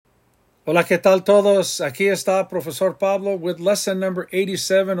Hola, ¿qué tal todos? Aquí está Profesor Pablo with lesson number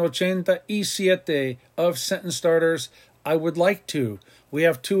 8787 of Sentence Starters. I would like to. We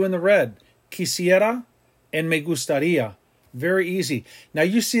have two in the red. Quisiera and me gustaría. Very easy. Now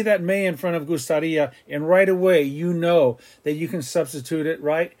you see that me in front of gustaría, and right away you know that you can substitute it,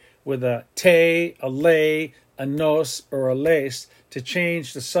 right, with a te, a le, a nos, or a les to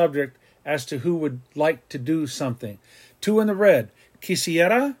change the subject as to who would like to do something. Two in the red.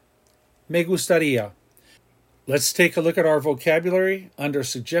 Quisiera, me gustaría. Let's take a look at our vocabulary under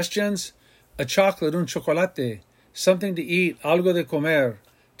suggestions. A chocolate, un chocolate. Something to eat, algo de comer.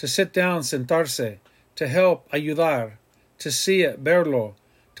 To sit down, sentarse. To help, ayudar. To see it, verlo.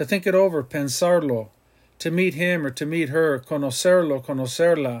 To think it over, pensarlo. To meet him or to meet her, conocerlo,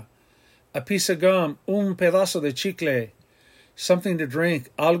 conocerla. A piece of gum, un pedazo de chicle. Something to drink,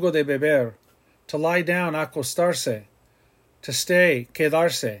 algo de beber. To lie down, acostarse. To stay,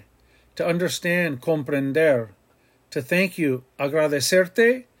 quedarse. To understand, comprender. To thank you,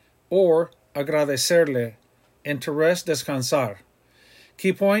 agradecerte or agradecerle. And to rest, descansar.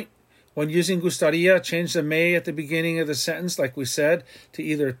 Key point, when using gustaría, change the me at the beginning of the sentence, like we said, to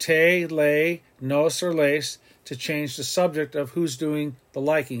either te, le, nos, or les, to change the subject of who's doing the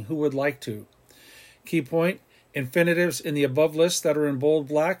liking, who would like to. Key point, infinitives in the above list that are in bold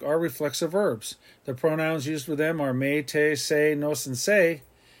black are reflexive verbs. The pronouns used with them are me, te, se, nos, and se.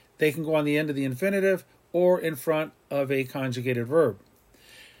 They can go on the end of the infinitive or in front of a conjugated verb.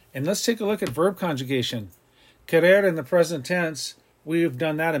 And let's take a look at verb conjugation. Querer in the present tense, we've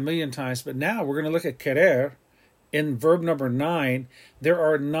done that a million times, but now we're going to look at querer in verb number 9. There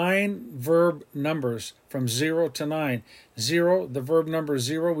are 9 verb numbers from 0 to 9. 0, the verb number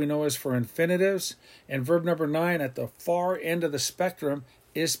 0 we know is for infinitives, and verb number 9 at the far end of the spectrum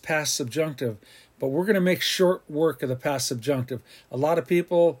is past subjunctive. But we're going to make short work of the past subjunctive. A lot of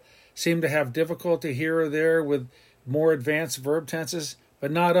people seem to have difficulty here or there with more advanced verb tenses,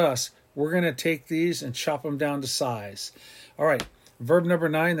 but not us. We're going to take these and chop them down to size. All right, verb number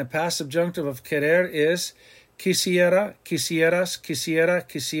 9, the past subjunctive of querer is quisiera, quisieras, quisiera,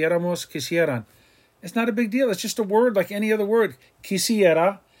 quisiéramos, quisieran. It's not a big deal. It's just a word like any other word.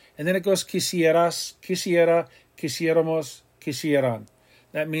 Quisiera, and then it goes quisieras, quisiera, quisiéramos, quisieran.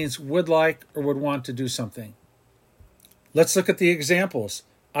 That means would like or would want to do something. Let's look at the examples.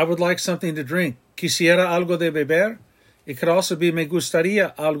 I would like something to drink. Quisiera algo de beber. It could also be me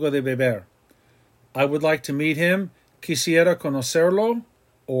gustaría algo de beber. I would like to meet him. Quisiera conocerlo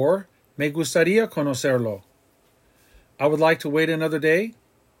or me gustaría conocerlo. I would like to wait another day.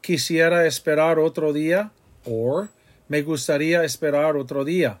 Quisiera esperar otro día or me gustaría esperar otro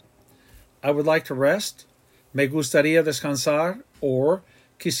día. I would like to rest. Me gustaría descansar or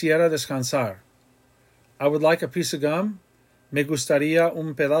quisiera descansar. I would like a piece of gum. Me gustaría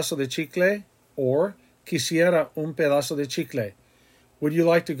un pedazo de chicle or quisiera un pedazo de chicle. Would you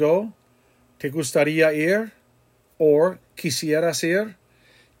like to go? Te gustaría ir or quisieras ir?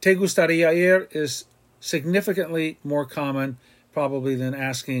 Te gustaría ir is significantly more common probably than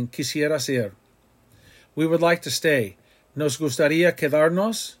asking quisieras ir. We would like to stay. Nos gustaría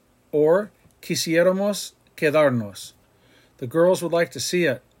quedarnos or quisiéramos quedarnos. The girls would like to see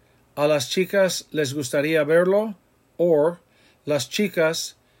it. A las chicas les gustaría verlo or las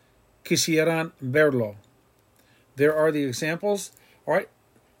chicas quisieran verlo. There are the examples. All right.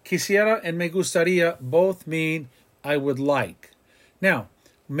 Quisiera and me gustaría both mean I would like. Now,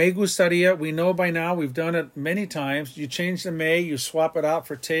 me gustaría, we know by now, we've done it many times. You change the me, you swap it out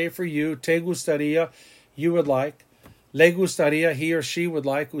for te for you. Te gustaría, you would like. Le gustaría, he or she would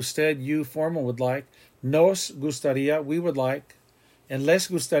like. Usted, you, formal would like. Nos gustaría, we would like. And les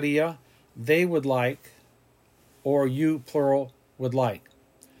gustaría, they would like. Or you, plural, would like.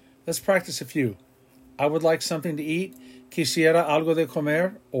 Let's practice a few. I would like something to eat. Quisiera algo de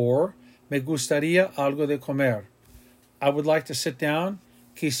comer. Or me gustaría algo de comer. I would like to sit down.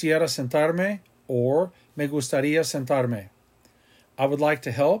 Quisiera sentarme. Or me gustaría sentarme. I would like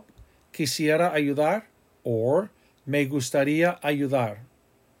to help. Quisiera ayudar. Or me gustaría ayudar.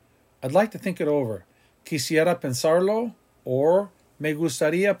 I'd like to think it over. Quisiera pensarlo. Or me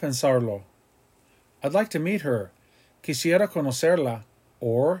gustaría pensarlo. I'd like to meet her. Quisiera conocerla.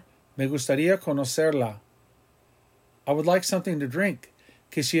 Or me gustaría conocerla. I would like something to drink.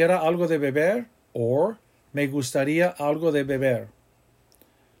 Quisiera algo de beber. Or me gustaría algo de beber.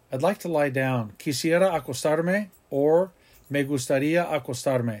 I'd like to lie down. Quisiera acostarme. Or me gustaría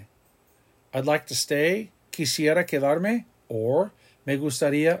acostarme. I'd like to stay. Quisiera quedarme. Or me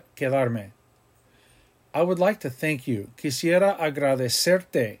gustaría quedarme. I would like to thank you. Quisiera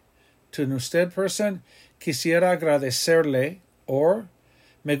agradecerte. To an usted person, quisiera agradecerle. Or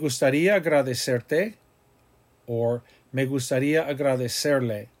Me gustaría agradecerte, or me gustaría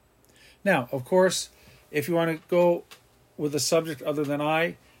agradecerle. Now, of course, if you want to go with a subject other than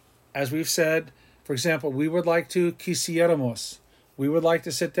I, as we've said, for example, we would like to quisiéramos. We would like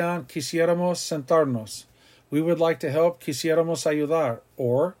to sit down, quisiéramos sentarnos. We would like to help, quisiéramos ayudar.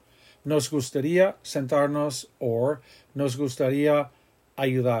 Or, nos gustaría sentarnos, or nos gustaría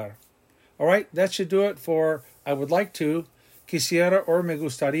ayudar. All right, that should do it for I would like to, quisiera or me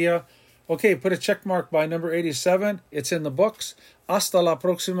gustaría. Okay, put a check mark by number 87. It's in the books. Hasta la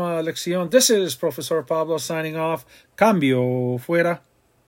próxima lección. This is Professor Pablo signing off. Cambio fuera.